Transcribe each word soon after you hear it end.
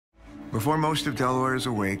Before most of Delaware is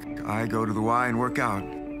awake, I go to the Y and work out.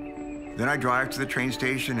 Then I drive to the train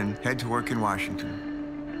station and head to work in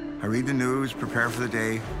Washington. I read the news, prepare for the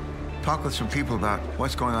day, talk with some people about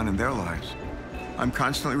what's going on in their lives. I'm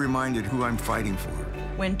constantly reminded who I'm fighting for.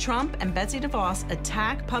 When Trump and Betsy DeVos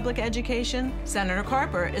attack public education, Senator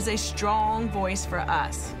Carper is a strong voice for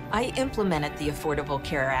us. I implemented the Affordable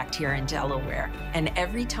Care Act here in Delaware, and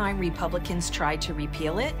every time Republicans try to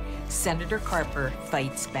repeal it, Senator Carper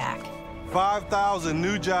fights back. 5,000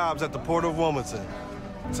 new jobs at the Port of Wilmington.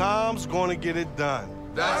 Tom's going to get it done.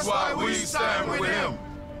 That's why we stand with him.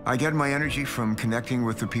 I get my energy from connecting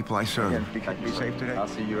with the people I serve. Be safe today. I'll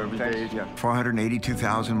see you every day. Yeah.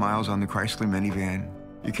 482,000 miles on the Chrysler minivan.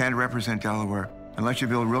 You can't represent Delaware unless you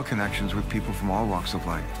build real connections with people from all walks of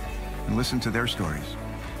life and listen to their stories.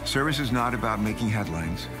 Service is not about making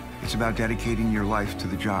headlines. It's about dedicating your life to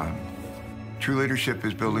the job. True leadership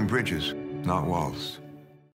is building bridges, not walls.